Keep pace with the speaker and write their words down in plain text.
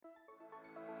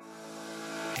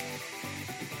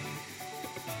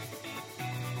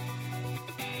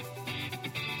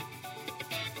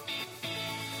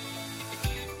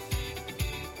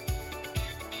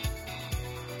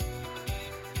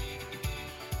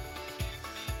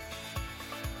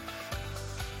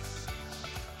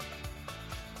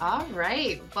All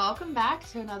right. Welcome back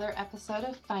to another episode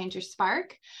of Find Your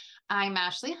Spark. I'm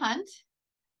Ashley Hunt.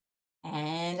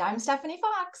 And I'm Stephanie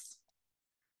Fox.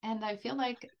 And I feel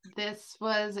like this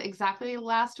was exactly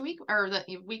last week or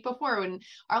the week before when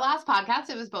our last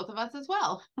podcast, it was both of us as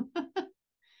well.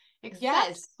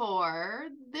 Except for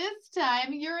this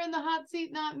time, you're in the hot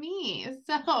seat, not me.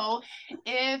 So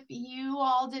if you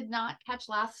all did not catch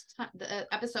the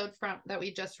episode that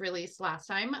we just released last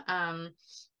time,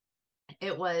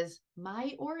 it was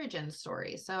my origin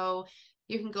story. So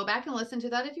you can go back and listen to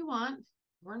that if you want.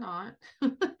 We're not.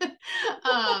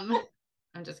 I'm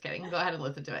just kidding. Go ahead and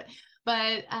listen to it.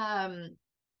 But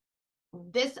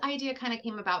this idea kind of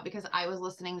came about because I was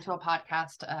listening to a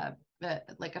podcast,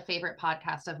 like a favorite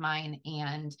podcast of mine,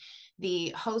 and the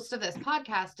host of this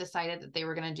podcast decided that they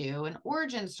were going to do an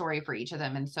origin story for each of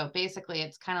them. And so basically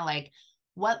it's kind of like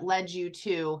what led you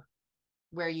to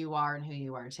where you are and who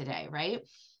you are today, right?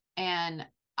 And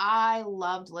I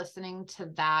loved listening to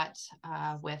that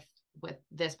with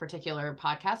this particular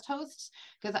podcast host,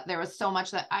 because there was so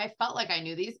much that I felt like I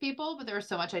knew these people, but there was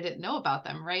so much I didn't know about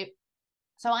them, right?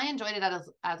 So I enjoyed it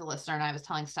as a listener, and I was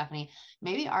telling Stephanie,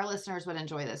 maybe our listeners would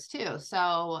enjoy this too.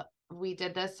 So we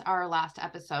did this our last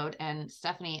episode, and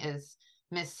Stephanie is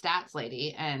Miss Stats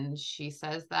Lady, and she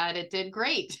says that it did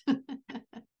great.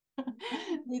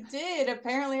 It did.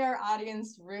 Apparently our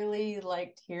audience really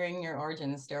liked hearing your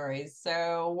origin stories.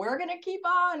 So we're going to keep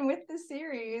on with the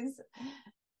series.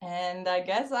 And I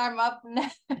guess I'm up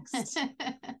next.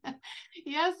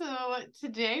 Yeah, so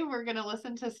today we're going to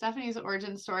listen to Stephanie's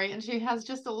origin story, and she has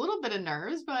just a little bit of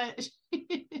nerves, but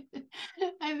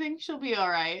I think she'll be all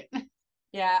right.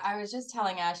 Yeah, I was just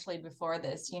telling Ashley before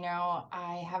this,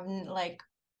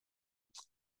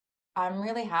 I'm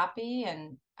really happy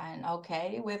and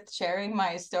okay with sharing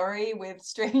my story with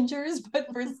strangers, but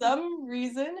for some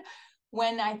reason,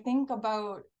 when I think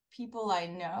about people I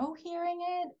know hearing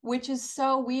it, which is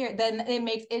so weird, then it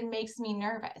makes me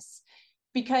nervous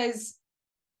because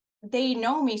they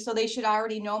know me, so they should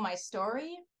already know my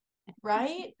story,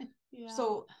 right? Yeah.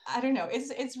 So I don't know.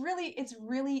 It's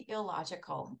really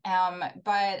illogical.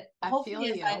 But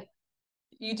hopefully,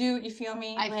 you feel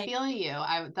me. I feel you.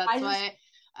 That's why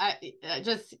I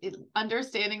just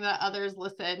understanding that others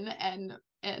listen and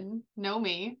know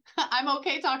me. I'm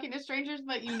okay talking to strangers,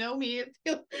 but you know me.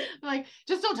 Like,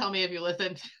 just don't tell me if you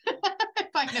listen. If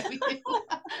I know you,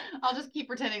 I'll just keep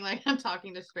pretending like I'm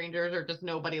talking to strangers or just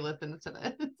nobody listens to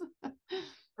this.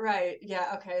 Right.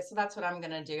 Yeah. Okay. So that's what I'm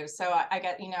gonna do. So I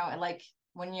get, like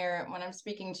when I'm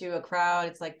speaking to a crowd,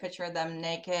 it's like picture them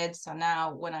naked. So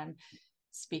now when I'm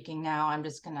speaking now, I'm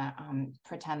just gonna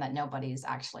pretend that nobody's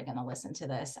actually gonna listen to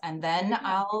this, and then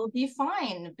I'll be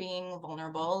fine being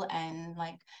vulnerable and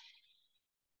like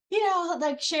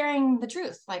sharing the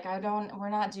truth. Like we're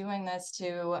not doing this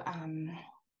to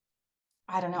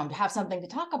I don't know, to have something to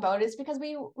talk about. Is because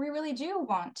we really do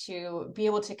want to be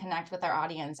able to connect with our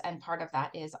audience, and part of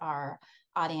that is our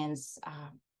audience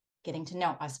getting to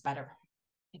know us better.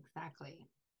 Exactly.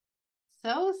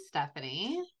 So,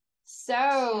 Stephanie, so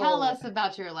tell us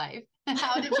about your life.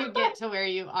 How did you get to where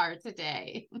you are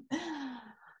today?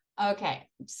 Okay,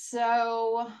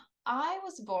 so I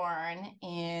was born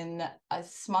in a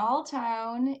small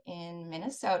town in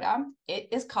Minnesota. It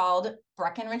is called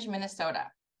Breckenridge, Minnesota,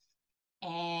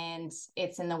 and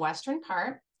it's in the western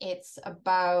part. It's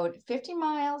about 50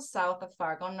 miles south of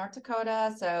Fargo, North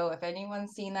Dakota. So if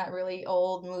anyone's seen that really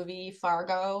old movie,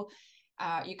 Fargo,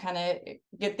 you kind of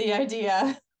get the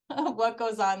idea of what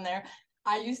goes on there.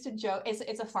 I used to joke,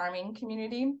 it's a farming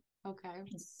community. Okay.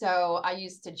 So I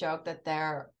used to joke that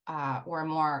there were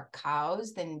more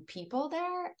cows than people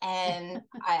there. And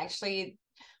I actually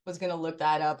was going to look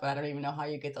that up. I don't even know how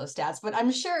you get those stats, but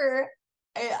I'm sure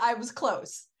I was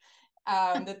close.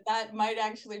 That might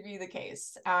actually be the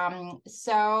case.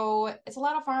 So it's a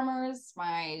lot of farmers.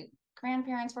 My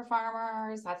grandparents were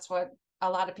farmers. That's what a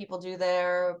lot of people do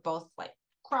there, both like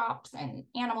crops and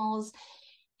animals.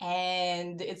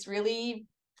 And it's really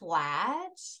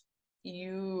flat.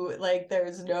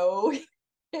 There's no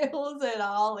hills at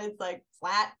all. It's like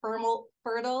flat,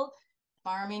 fertile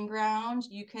farming ground.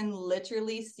 You can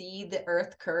literally see the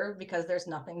earth curve because there's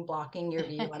nothing blocking your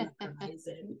view on the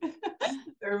horizon.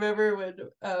 I remember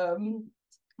when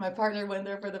my partner went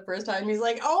there for the first time, he's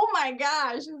like, oh my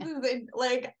gosh,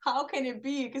 like, how can it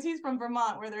be? Because he's from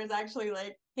Vermont where there's actually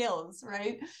like hills,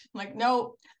 right? I'm like,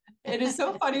 no. It is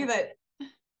so funny that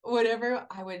whenever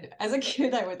as a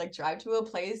kid, I would like drive to a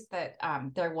place that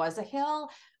there was a hill.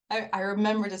 I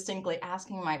remember distinctly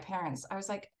asking my parents, I was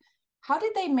like, how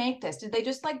did they make this? Did they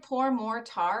just like pour more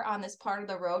tar on this part of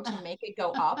the road to make it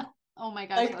go up? Oh my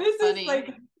gosh, like that's this funny. is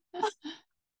like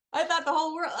I thought the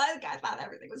whole world, I thought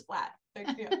everything was flat. Like,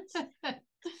 yeah.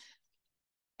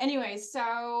 Anyway,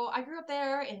 so I grew up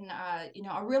there in,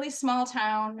 a really small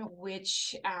town,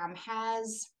 which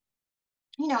has,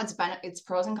 it's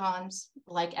pros and cons.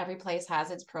 Like every place has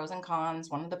its pros and cons.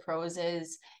 One of the pros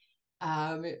is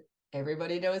um,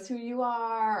 everybody knows who you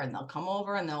are, and they'll come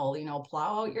over and they'll,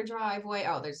 plow out your driveway.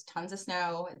 Oh, there's tons of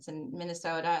snow. It's in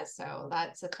Minnesota, so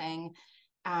that's a thing.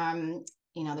 Um,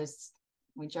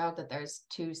 we joke that there's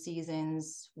 2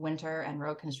 seasons, winter and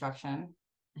road construction.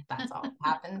 That's all that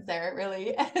happens there,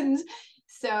 really. And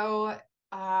so,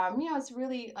 it's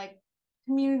really like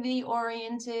community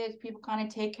oriented. People kind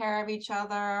of take care of each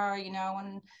other.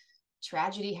 When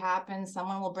tragedy happens,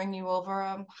 someone will bring you over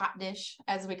a hot dish,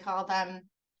 as we call them.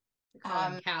 We call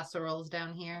them casseroles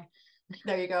down here.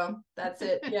 There you go. That's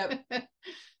it. Yep.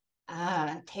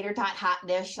 Tater tot hot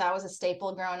dish. That was a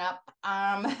staple growing up.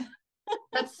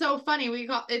 That's so funny. We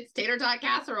call it's tater tot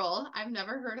casserole. I've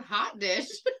never heard hot dish.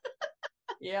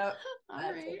 Yep.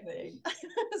 That's right. A thing.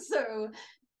 So,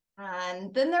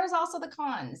 and then there's also the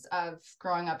cons of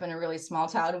growing up in a really small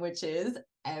town, which is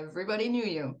everybody knew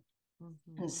you.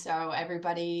 Mm-hmm. And so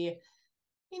everybody,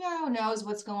 knows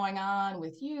what's going on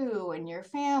with you and your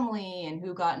family and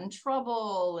who got in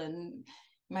trouble. And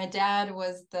my dad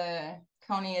was the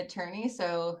county attorney.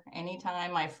 So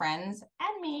anytime my friends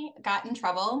and me got in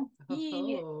trouble,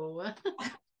 he was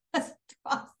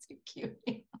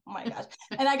prosecuting. Oh my gosh.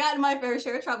 And I got in my fair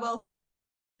share of trouble.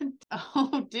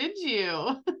 Oh, did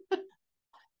you?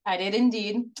 I did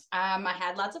indeed. I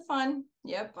had lots of fun.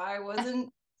 Yep. I wasn't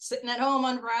sitting at home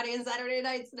on Friday and Saturday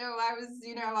nights. No, I was,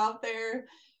 out there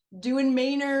doing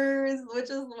Mainers, which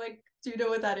is like, do you know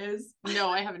what that is? No,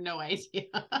 I have no idea.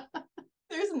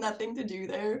 There's nothing to do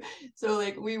there. So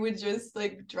like we would just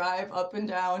like drive up and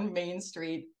down Main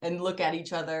Street and look at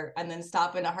each other and then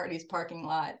stop in a Hardee's parking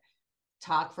lot,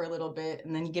 talk for a little bit,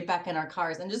 and then get back in our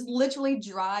cars and just literally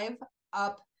drive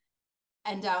up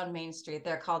and down Main Street.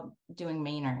 They're called doing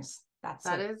Mainers.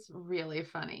 That is really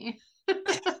funny.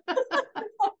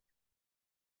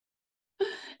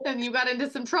 And you got into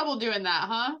some trouble doing that,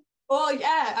 huh? Well,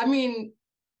 yeah. I mean,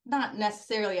 not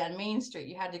necessarily on Main Street.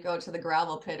 You had to go to the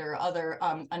gravel pit or other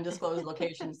undisclosed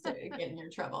locations to get in your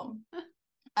trouble.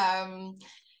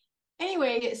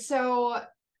 Anyway, so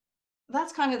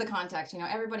that's kind of the context.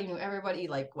 Everybody knew everybody,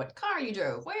 like what car you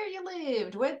drove, where you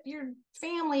lived, what your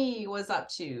family was up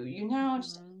to,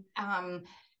 mm-hmm.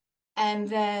 And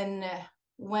then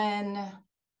when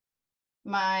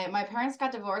my parents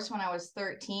got divorced when I was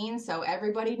 13, so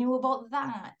everybody knew about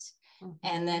that. Mm-hmm.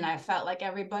 And then I felt like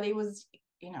everybody was,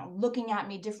 looking at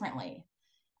me differently.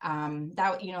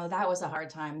 That was a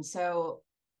hard time. So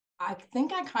I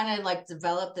think I kind of like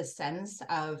developed the sense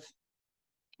of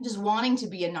just wanting to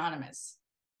be anonymous,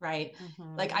 right?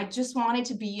 Mm-hmm. Like I just wanted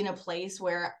to be in a place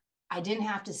where I didn't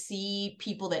have to see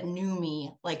people that knew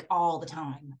me like all the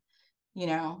time.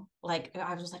 Like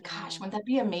I was like, gosh, wouldn't that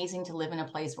be amazing to live in a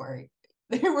place where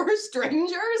there were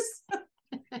strangers?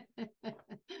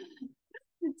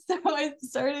 So I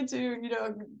started to,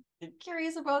 get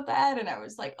curious about that. And I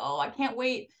was like, oh, I can't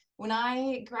wait. When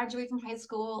I graduate from high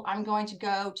school, I'm going to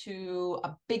go to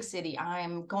a big city.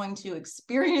 I'm going to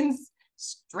experience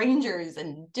strangers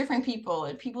and different people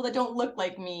and people that don't look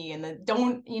like me and that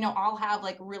don't, all have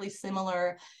like really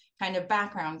similar kind of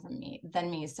background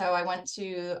than me. So I went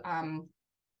to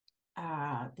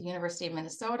the University of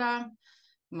Minnesota.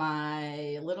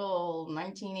 My little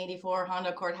 1984 Honda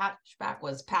Accord hatchback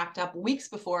was packed up weeks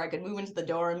before I could move into the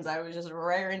dorms. I was just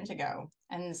raring to go.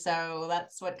 And so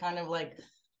that's what kind of like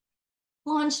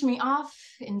launched me off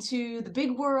into the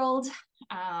big world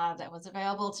that was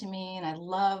available to me. And I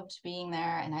loved being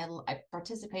there. And I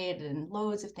participated in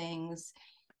loads of things,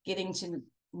 getting to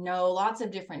know lots of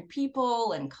different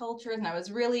people and cultures. And I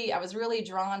was really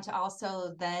drawn to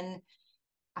also then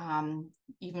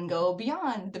even go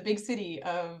beyond the big city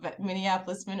of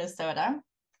Minneapolis, Minnesota.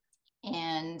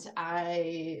 And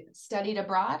I studied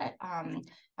abroad.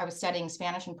 I was studying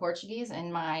Spanish and Portuguese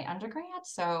in my undergrad.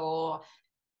 So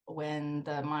when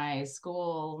my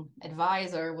school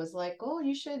advisor was like, oh,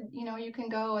 you should, you can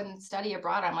go and study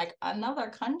abroad. I'm like, another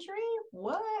country?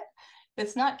 What?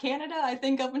 It's not Canada. I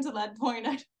think up until that point,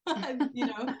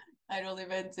 I'd only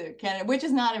been to Canada, which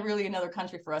is not really another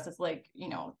country for us. It's like,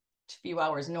 a few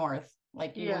hours north.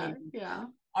 Like, yeah.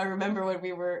 I remember when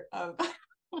we were,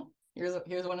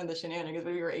 here's one of the shenanigans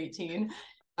when we were 18.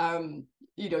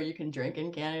 You can drink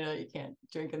in Canada, you can't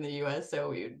drink in the US.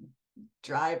 So we would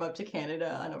drive up to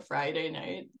Canada on a Friday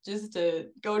night just to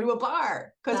go to a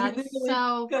bar. That's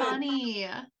so funny.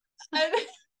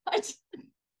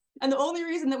 And the only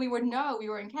reason that we would know we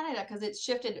were in Canada, because it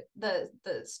shifted, the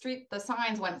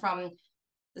signs went from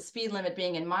the speed limit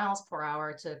being in miles per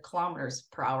hour to kilometers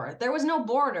per hour. There was no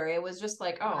border. It was just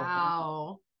like, oh,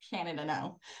 Wow. Canada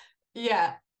now.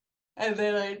 Yeah. And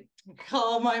then I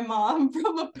call my mom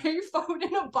from a payphone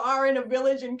in a bar in a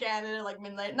village in Canada, like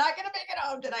midnight. Not gonna make it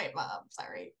home tonight, Mom.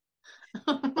 Sorry.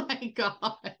 Oh my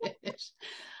gosh.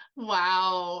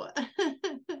 Wow.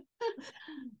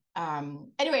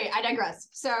 Anyway, I digress.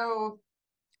 So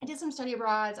I did some study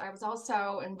abroads. I was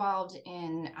also involved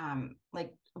in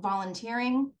like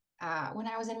volunteering. When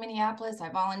I was in Minneapolis, I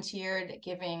volunteered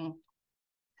giving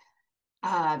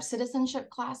citizenship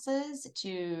classes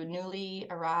to newly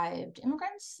arrived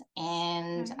immigrants.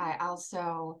 And I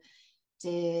also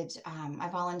I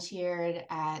volunteered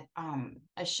at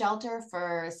a shelter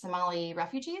for Somali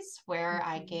refugees where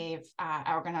I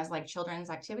organized like children's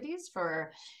activities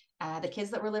for the kids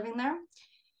that were living there.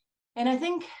 And I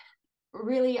think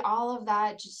really all of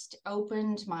that just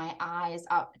opened my eyes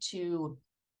up to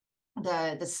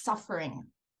the suffering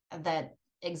that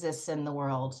exists in the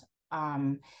world.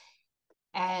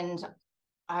 And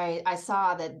I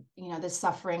saw that, this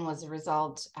suffering was a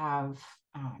result of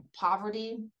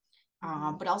poverty,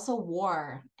 but also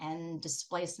war and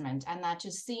displacement. And that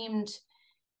just seemed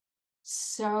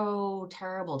so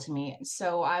terrible to me.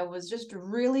 So I was just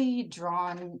really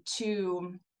drawn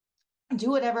to do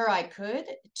whatever I could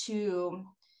to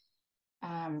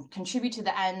contribute to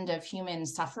the end of human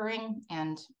suffering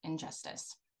and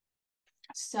injustice.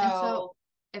 So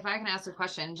if I can ask a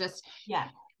question, just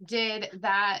did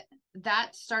that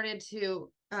started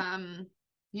to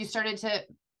you started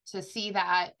to see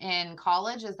that in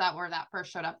college? Is that where that first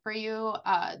showed up for you,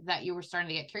 that you were starting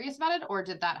to get curious about it, or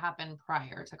did that happen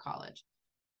prior to college?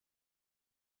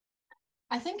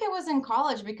 I think it was in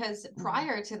college, because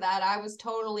prior to that I was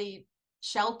totally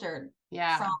sheltered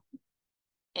from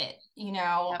it.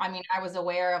 I mean, I was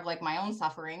aware of like my own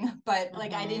suffering, but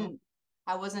like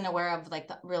I wasn't aware of like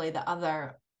really the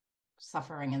other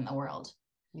suffering in the world.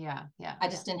 I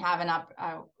just didn't have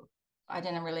I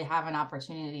didn't really have an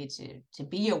opportunity to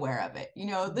be aware of it.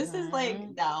 This is like,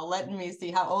 now let me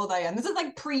see how old I am. This is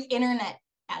like pre-internet,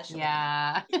 Ashley.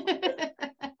 Yeah.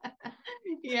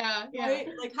 Right?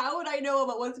 Like, how would I know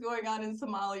about what's going on in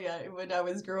Somalia when I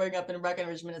was growing up in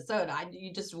Breckenridge, Minnesota?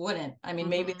 You just wouldn't. I mean,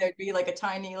 maybe there'd be like a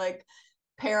tiny like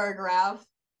paragraph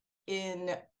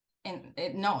it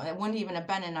wouldn't even have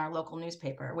been in our local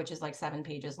newspaper, which is like 7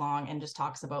 pages long and just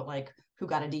talks about like who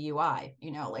got a DUI,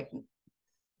 like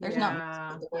there's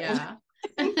not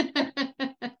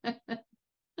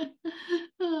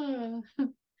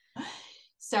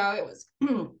So it was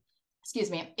excuse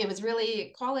me, it was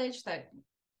really college that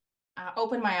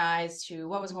opened my eyes to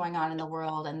what was going on in the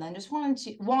world, and then just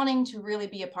wanting to really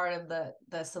be a part of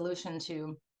the solution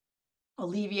to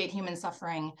alleviate human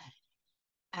suffering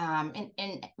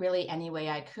in really any way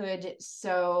I could.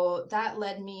 So that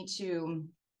led me to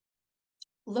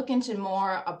look into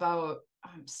more about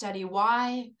study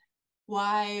why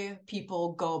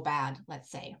people go bad, let's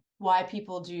say, why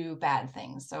people do bad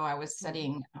things. So I was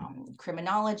studying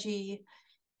criminology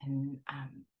and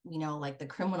like the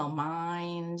criminal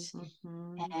mind.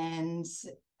 And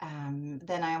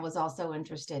then I was also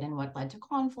interested in what led to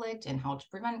conflict and how to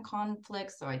prevent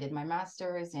conflict. So I did my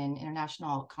master's in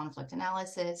international conflict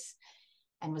analysis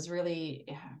and was really,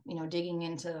 digging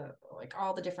into like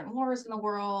all the different wars in the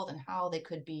world and how they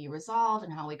could be resolved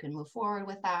and how we could move forward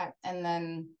with that. And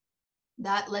then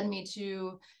that led me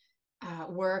to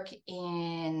work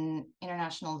in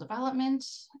international development,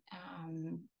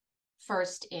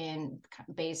 first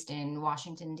based in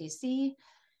Washington, D.C.,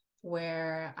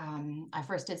 where I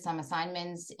first did some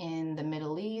assignments in the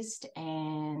Middle East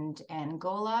and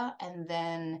Angola. And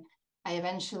then I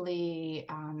eventually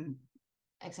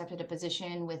accepted a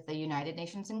position with the United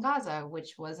Nations in Gaza,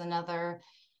 which was another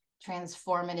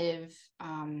transformative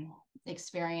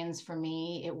experience for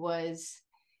me. It was,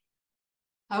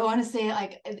 I want to say,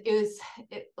 like, it was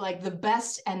like the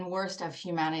best and worst of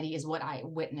humanity is what I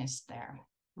witnessed there.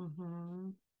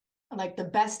 Like the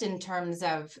best in terms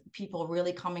of people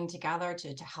really coming together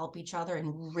to help each other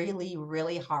in really,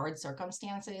 really hard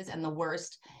circumstances, and the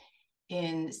worst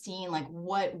in seeing like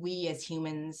what we as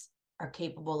humans are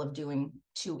capable of doing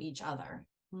to each other.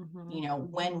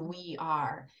 When we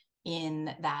are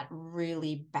in that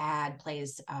really bad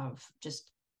place of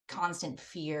just constant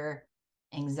fear,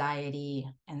 anxiety,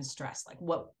 and stress, like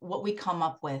what we come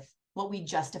up with, what we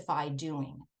justify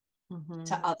doing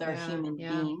to other human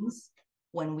beings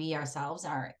when we ourselves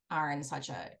are in such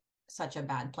a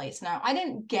bad place. Now, I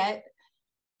didn't get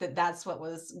that that's what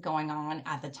was going on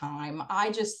at the time.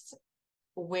 I just,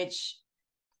 which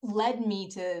led me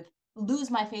to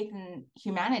lose my faith in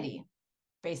humanity,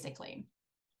 basically.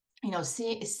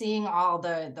 Seeing all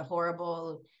the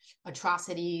horrible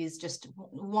atrocities, just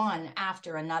one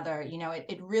after another,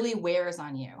 it really wears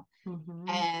on you. Mm-hmm.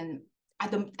 And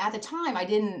at the time, I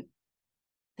didn't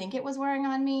think it was wearing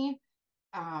on me.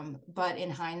 But in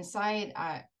hindsight,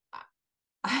 I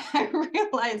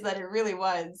realized that it really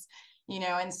was,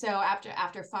 and so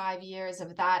after 5 years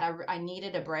of that, I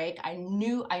needed a break. I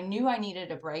knew I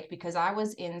needed a break because I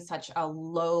was in such a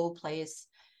low place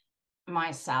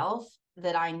myself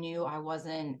that I knew I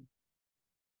wasn't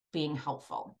being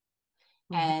helpful.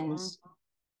 Mm-hmm.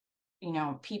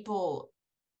 And people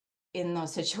in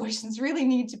those situations really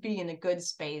need to be in a good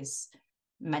space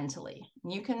mentally.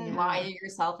 You can lie to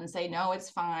yourself and say, no, it's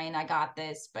fine, I got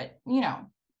this, but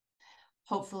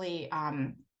hopefully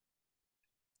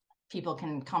people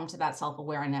can come to that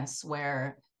self-awareness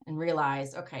and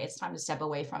realize, okay, it's time to step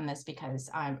away from this because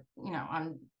I'm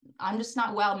just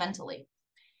not well mentally.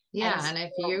 Yeah. And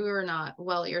if you are not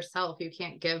well yourself, you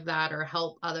can't give that or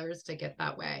help others to get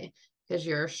that way because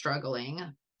you're struggling.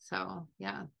 So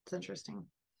yeah, it's interesting.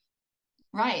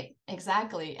 Right,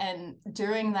 exactly. And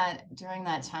during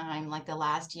that time, like the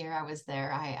last year I was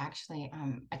there, I actually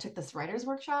I took this writer's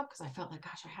workshop because I felt like,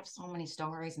 gosh, I have so many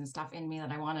stories and stuff in me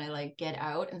that I want to like get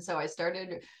out. And so I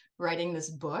started writing this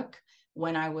book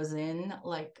when I was in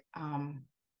like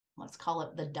let's call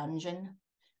it the dungeon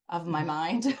of my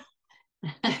mind.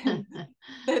 And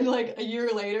then like a year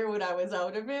later when I was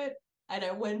out of it and I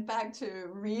went back to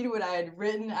read what I had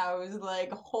written, I was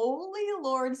like, holy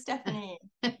Lord, Stephanie.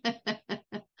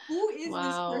 Who is this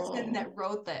person that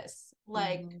wrote this?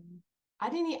 Like, mm-hmm. I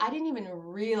didn't even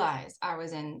realize I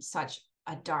was in such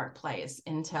a dark place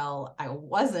until I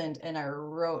wasn't, and I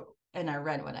wrote and I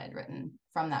read what I had written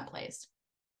from that place.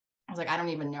 I was like, I don't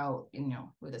even know,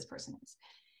 who this person is.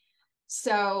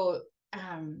 So,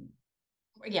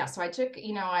 yeah, so I took,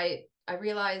 I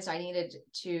realized I needed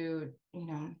to,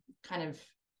 kind of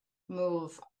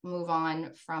move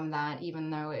on from that,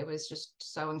 even though it was just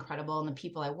so incredible and the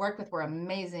people I worked with were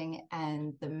amazing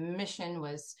and the mission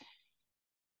was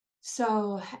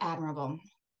so admirable.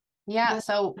 Yeah.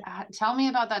 So tell me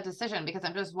about that decision, because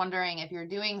I'm just wondering if you're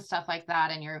doing stuff like that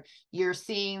and you're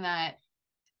seeing that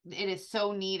it is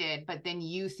so needed, but then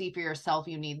you see for yourself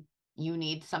you need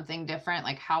something different.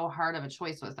 Like, how hard of a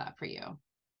choice was that for you?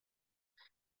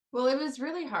 Well, it was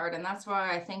really hard, and that's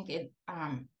why I think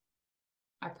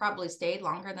I probably stayed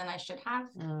longer than I should have.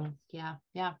 Yeah.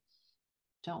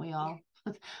 Don't we all?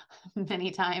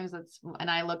 Many times and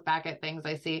I look back at things,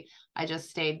 I see I just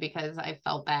stayed because I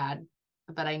felt bad,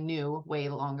 but I knew way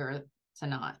longer to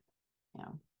not.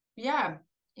 Yeah,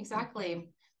 exactly.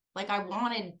 Like I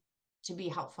wanted to be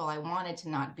helpful. I wanted to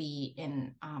not be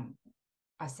in a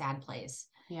sad place.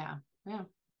 Yeah.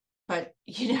 But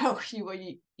you are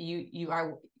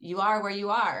where you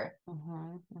are.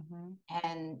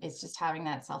 And it's just having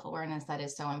that self-awareness that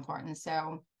is so important.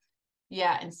 So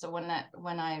yeah, and so when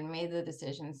I made the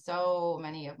decision, so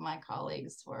many of my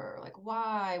colleagues were like,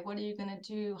 why? What are you gonna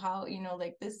do? How,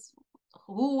 like this,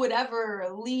 who would ever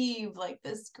leave like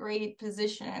this great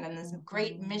position and this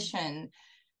great mission?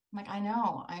 I'm like, I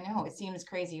know, it seems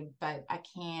crazy, but I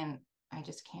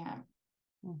just can't.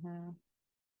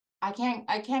 I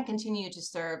can't continue to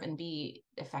serve and be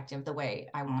effective the way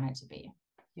I want it to be.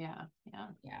 Yeah.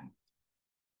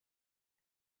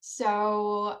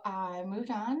 So I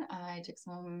moved on. I took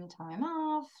some time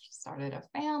off, started a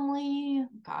family,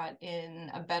 got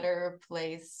in a better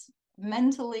place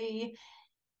mentally,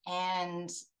 and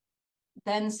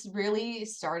then really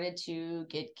started to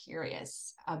get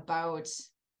curious about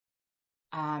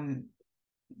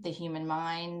the human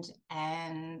mind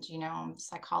and,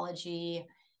 psychology,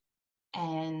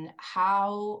 and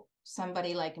how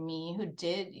somebody like me who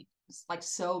did, like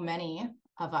so many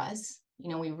of us,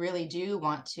 we really do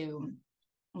want to,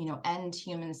 end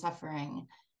human suffering.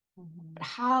 But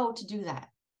how to do that?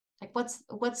 Like,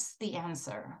 what's the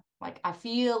answer? Like, I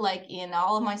feel like in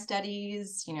all of my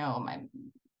studies, my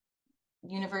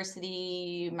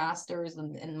university masters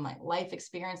and my life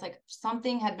experience, like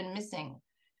something had been missing,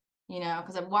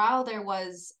 because while there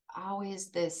was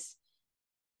always this,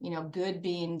 good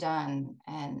being done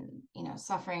and,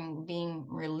 suffering being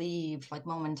relieved like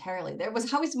momentarily, there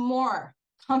was always more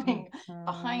coming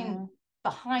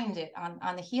behind it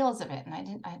on the heels of it.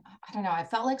 And I don't know, I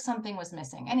felt like something was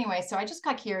missing. Anyway, so I just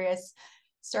got curious,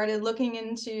 started looking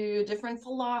into different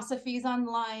philosophies on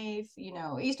life,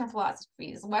 Eastern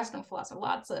philosophies, Western philosophy,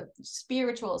 lots of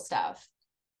spiritual stuff.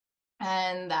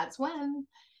 And that's when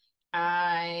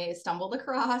I stumbled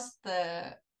across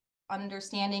the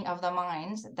understanding of the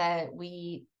mind that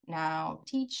we now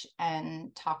teach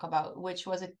and talk about, which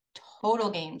was a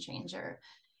total game changer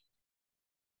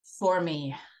for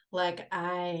me. Like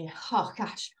oh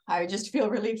gosh, I just feel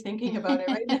relief thinking about it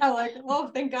right now. Like, oh,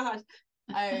 thank God.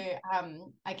 I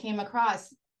came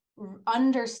across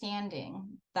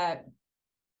understanding that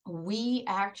we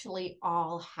actually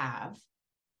all have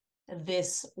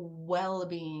this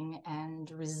well-being and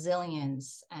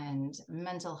resilience and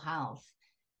mental health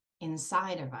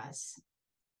inside of us,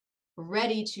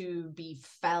 ready to be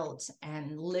felt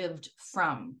and lived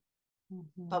from.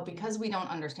 But because we don't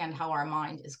understand how our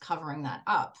mind is covering that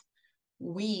up,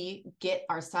 we get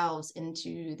ourselves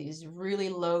into these really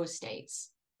low states,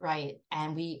 right?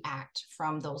 And we act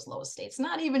from those low states,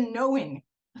 not even knowing,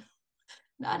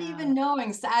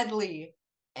 sadly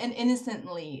and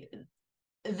innocently,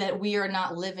 that we are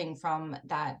not living from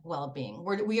that well-being.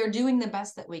 We are doing the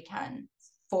best that we can,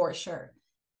 for sure.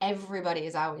 Everybody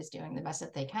is always doing the best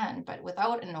that they can, but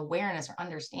without an awareness or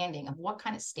understanding of what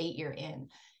kind of state you're in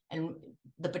and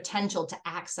the potential to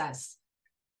access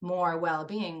more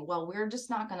well-being, well, we're just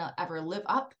not going to ever live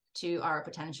up to our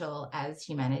potential as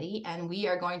humanity, and we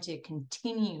are going to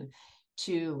continue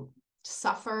to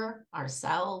suffer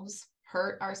ourselves,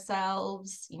 hurt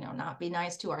ourselves, not be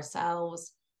nice to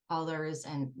ourselves, others,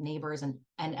 and neighbors, and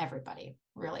everybody,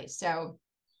 really. So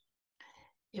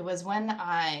it was when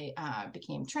I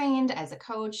became trained as a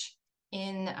coach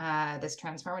in this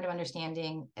transformative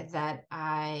understanding that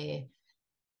I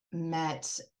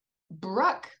met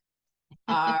Brooke,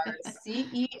 our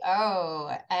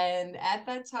CEO. And at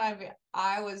that time,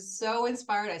 I was so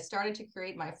inspired. I started to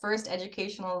create my first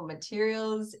educational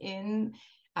materials in,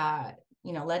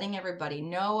 letting everybody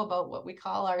know about what we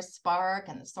call our spark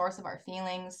and the source of our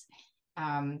feelings.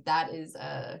 That is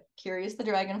Curious the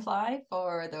Dragonfly,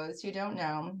 for those who don't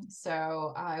know.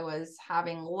 So I was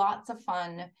having lots of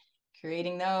fun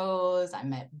creating those. I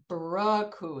met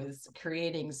Brooke, who was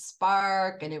creating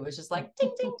Spark, and it was just like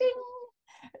ding, ding, ding.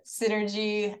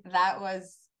 Synergy. That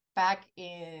was back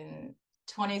in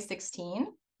 2016.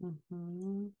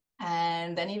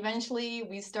 And then eventually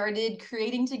we started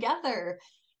creating together.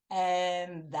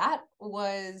 And that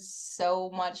was so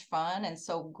much fun and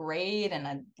so great. And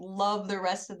I love the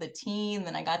rest of the team.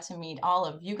 Then I got to meet all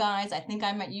of you guys. I think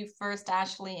I met you first,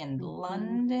 Ashley, in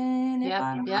London, if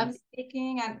I'm not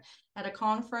mistaken, at a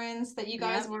conference that you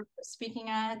guys were speaking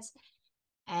at.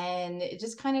 And it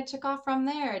just kind of took off from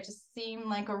there. It just seemed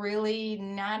like a really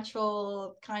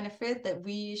natural kind of fit that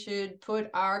we should put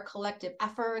our collective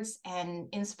efforts and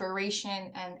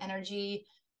inspiration and energy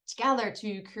together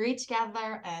to create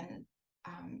together and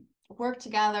work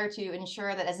together to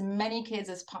ensure that as many kids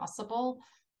as possible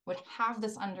would have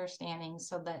this understanding,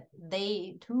 so that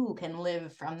they too can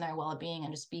live from their well-being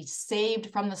and just be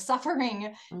saved from the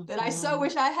suffering that I so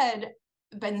wish I had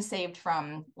been saved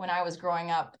from when I was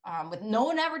growing up, with no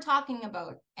one ever talking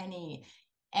about any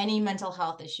mental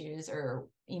health issues or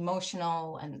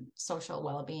emotional and social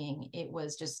well-being. It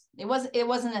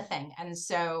wasn't a thing. And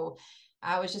so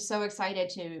I was just so excited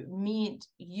to meet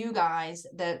you guys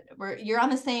that you were on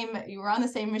the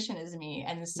same mission as me.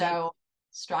 And so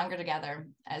stronger together,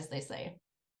 as they say.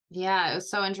 Yeah, it was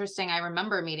so interesting. I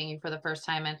remember meeting you for the first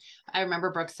time, and I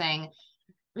remember Brooke saying,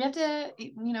 we have to,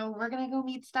 we're going to go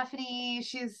meet Stephanie.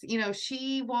 She's,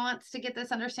 she wants to get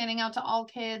this understanding out to all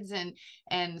kids.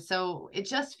 And so it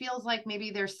just feels like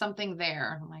maybe there's something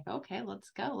there. I'm like, okay, let's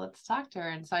go. Let's talk to her.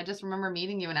 And so I just remember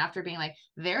meeting you, and after being like,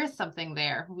 there is something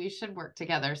there. We should work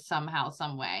together somehow,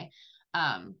 some way.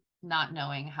 Not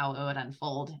knowing how it would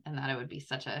unfold and that it would be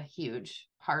such a huge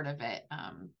part of it.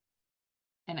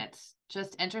 And it's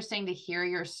just interesting to hear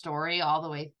your story all the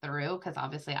way through, because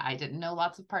obviously I didn't know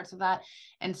lots of parts of that.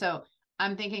 And so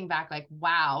I'm thinking back like,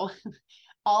 wow,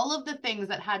 all of the things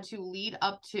that had to lead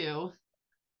up to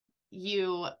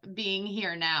you being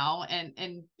here now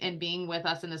and being with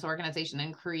us in this organization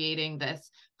and creating this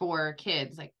for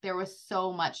kids. Like, there was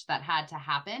so much that had to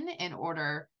happen in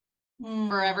order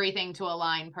for everything to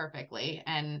align perfectly.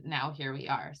 And now here we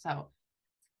are. So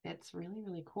it's really,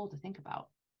 really cool to think about.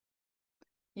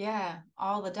 Yeah,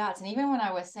 all the dots. And even when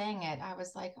I was saying it, I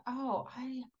was like, oh,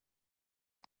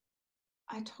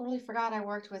 I totally forgot I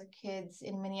worked with kids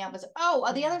in Minneapolis.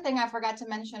 Oh, the other thing I forgot to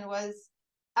mention was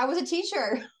I was a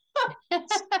teacher.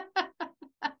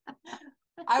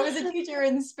 I was a teacher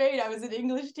in Spain. I was an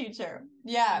English teacher.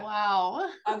 Yeah. Wow.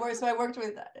 I worked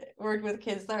with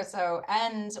kids there. So,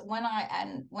 and when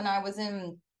I was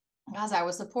in Gaza, I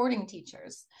was supporting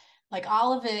teachers. Like,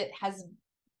 all of it has,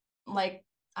 like,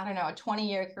 I don't know, a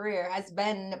 20-year career has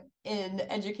been in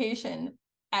education.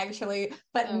 actually,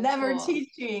 but So never cool.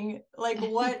 teaching like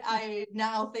what I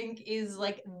now think is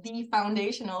like the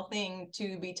foundational thing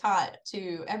to be taught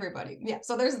to everybody. Yeah.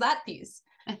 So there's that piece.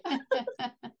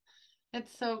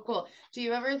 It's so cool. Do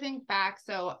you ever think back?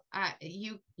 So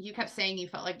you kept saying you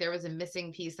felt like there was a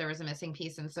missing piece,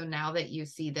 And so now that you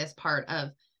see this part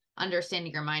of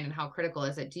understanding your mind and how critical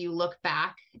is it, do you look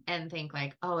back and think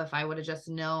like, oh, if I would have just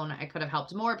known, I could have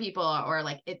helped more people? Or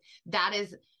like that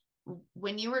is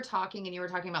when you were talking and you were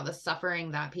talking about the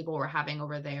suffering that people were having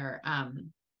over there.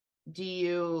 Do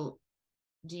you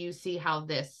see how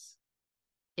this,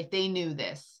 if they knew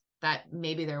this, that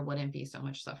maybe there wouldn't be so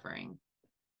much suffering?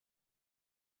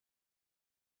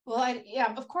 Well,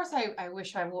 yeah, of course, I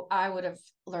wish I would have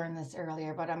learned this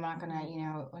earlier, but I'm not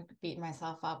gonna, like beat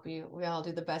myself up. We all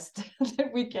do the best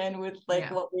that we can with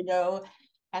like what we know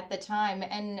at the time.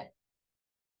 And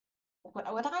what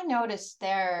I noticed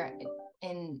there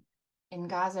in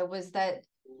Gaza was that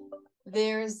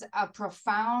there's a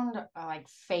profound like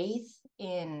faith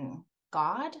in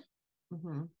God.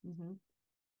 Mm-hmm. Mm-hmm.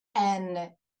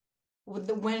 And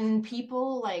when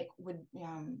people like would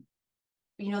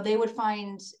they would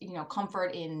find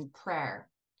comfort in prayer.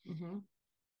 Mm-hmm.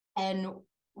 And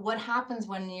what happens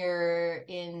when you're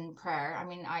in prayer? I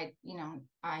mean, I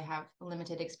have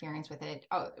limited experience with it.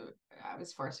 Oh, I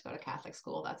was forced to go to Catholic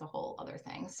school. That's a whole other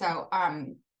thing. So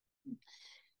I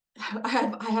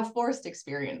have forced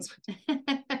experience.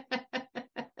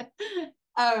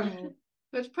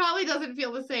 Which probably doesn't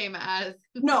feel the same as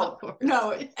no,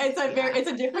 it's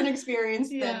a different experience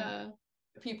than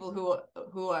people who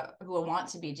want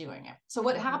to be doing it. So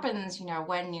what happens,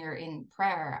 when you're in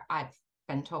prayer, I've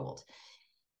been told,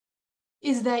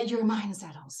 is that your mind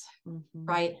settles,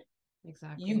 right?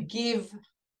 Exactly. You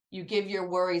give your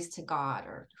worries to God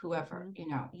or whoever,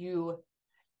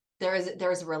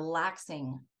 there's a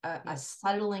relaxing, a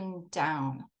settling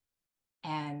down,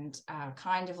 and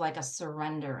kind of like a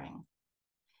surrendering.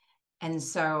 And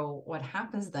so what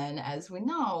happens then, as we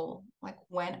know, like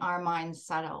when our minds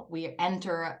settle, we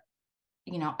enter,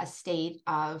 a state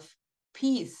of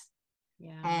peace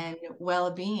and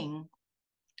well-being.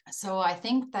 So I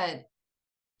think that,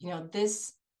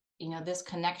 this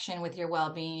connection with your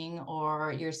well-being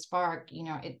or your spark,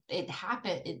 it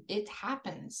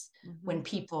happens when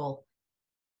people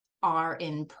are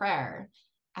in prayer.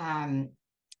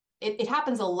 It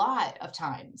happens a lot of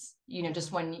times,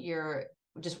 just when you're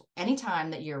just anytime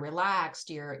that you're relaxed,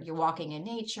 you're walking in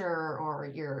nature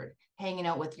or you're hanging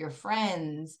out with your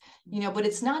friends, but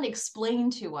it's not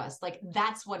explained to us like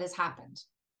that's what has happened,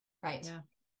 right?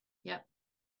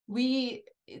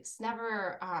 It's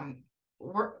never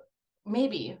we're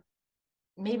maybe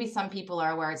some people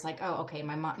are where it's like, oh, okay,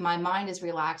 my mind is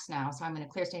relaxed now, so I'm in a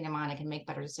clear state of mind, I can make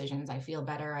better decisions, I feel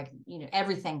better, I can,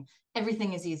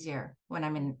 everything is easier when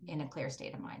I'm in a clear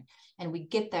state of mind. And we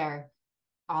get there,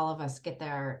 all of us get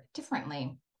there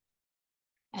differently.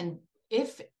 And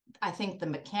if I think the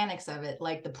mechanics of it,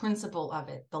 like the principle of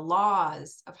it, the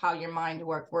laws of how your mind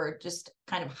works were just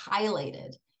kind of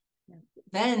highlighted,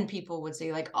 then people would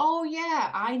say like, oh yeah,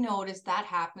 I noticed that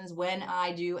happens when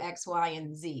I do X, Y,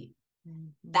 and Z.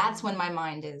 That's when my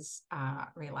mind is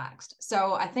relaxed.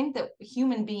 So I think that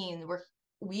human beings,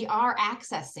 we are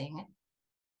accessing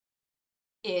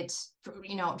it,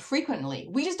 frequently.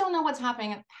 We just don't know what's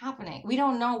happening. We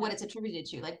don't know what it's attributed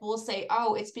to. Like we'll say,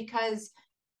 oh, it's because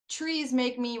trees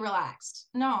make me relaxed.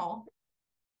 No,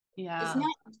 it's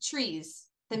not trees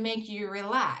that make you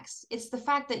relax. It's the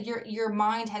fact that your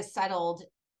mind has settled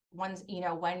when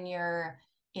you're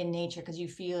in nature, because you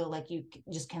feel like you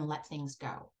just can let things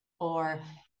go. Or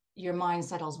your mind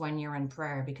settles when you're in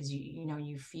prayer because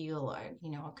you feel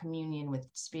a communion with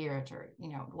spirit, or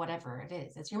whatever it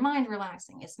is. It's your mind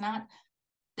relaxing. It's not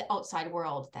the outside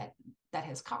world that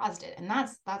has caused it. And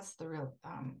that's the real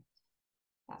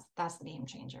that's the game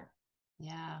changer.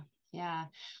 Yeah.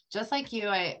 Just like you,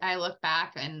 I look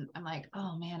back and I'm like,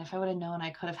 oh man, if I would have known,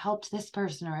 I could have helped this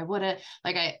person, or I would have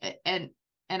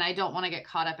and I don't want to get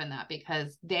caught up in that,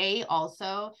 because they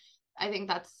also, I think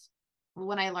that's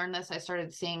when I learned this, I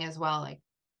started seeing as well, like,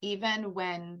 even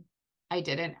when I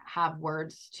didn't have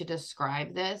words to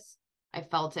describe this, I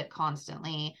felt it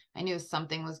constantly. I knew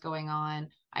something was going on.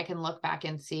 I can look back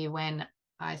and see when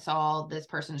I saw this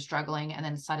person struggling and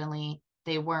then suddenly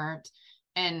they weren't.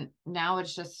 And now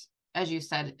it's just, as you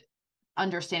said,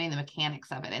 understanding the mechanics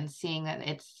of it and seeing that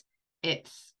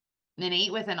it's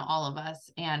innate within all of us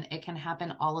and it can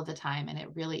happen all of the time. And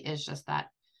it really is just that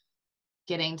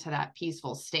getting to that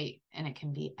peaceful state, and it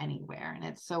can be anywhere. And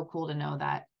it's so cool to know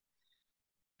that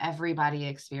everybody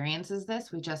experiences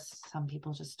this. Some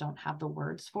people just don't have the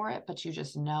words for it, but you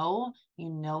just know,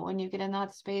 when you get in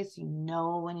that space,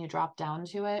 when you drop down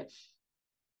to it,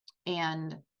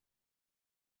 and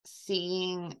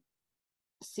seeing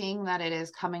that it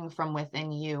is coming from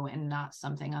within you and not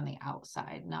something on the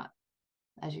outside, not,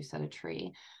 as you said, a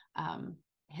tree,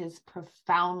 is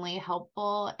profoundly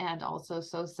helpful and also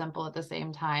so simple at the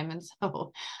same time. And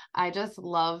so I just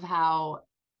love how,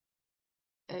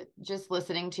 just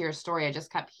listening to your story, I just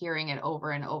kept hearing it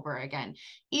over and over again.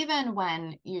 Even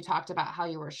when you talked about how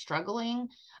you were struggling,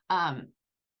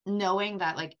 knowing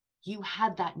that, like, you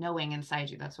had that knowing inside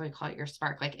you. That's why we call it your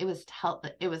spark. Like, it was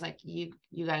like, you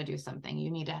got to do something.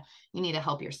 You need to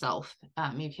help yourself.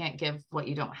 You can't give what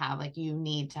you don't have. Like, you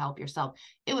need to help yourself.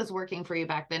 It was working for you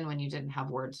back then when you didn't have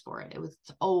words for it. It was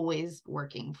always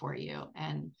working for you.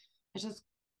 And it's just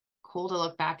cool to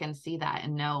look back and see that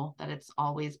and know that it's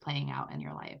always playing out in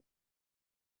your life.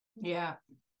 Yeah.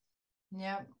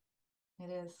 Yep. It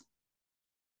is.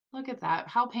 Look at that.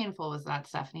 How painful was that,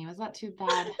 Stephanie? Was that too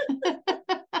bad?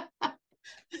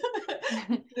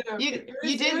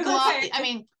 You did gloss. Okay. I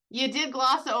mean, you did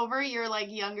gloss over your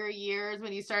like younger years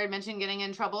when you started mentioning getting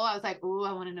in trouble. I was like, ooh,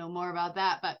 I want to know more about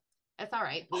that, but it's all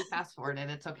right. We fast forwarded.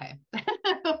 It's okay.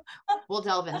 We'll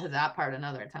delve into that part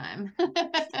another time.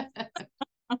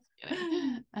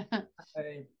 All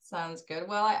right. Sounds good.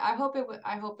 Well, I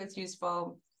hope it's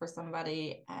useful for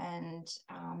somebody. And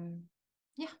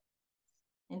yeah.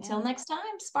 Until next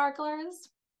time, sparklers.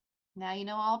 Now you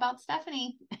know all about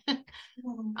Stephanie.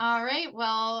 All right.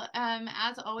 Well,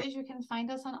 as always, you can find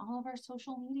us on all of our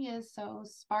social medias. So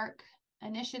Spark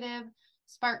Initiative,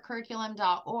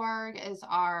 sparkcurriculum.org is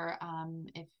our,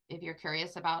 if you're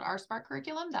curious about our Spark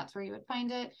curriculum, that's where you would find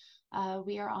it.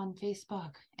 We are on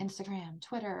Facebook, Instagram,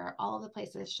 Twitter, all of the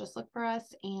places. Just look for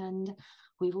us, and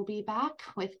we will be back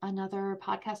with another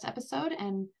podcast episode,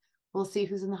 and we'll see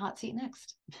who's in the hot seat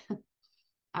next.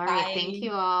 All right. Bye. Thank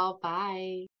you all.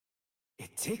 Bye.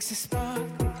 It takes a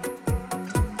spark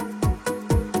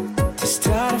to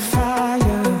start.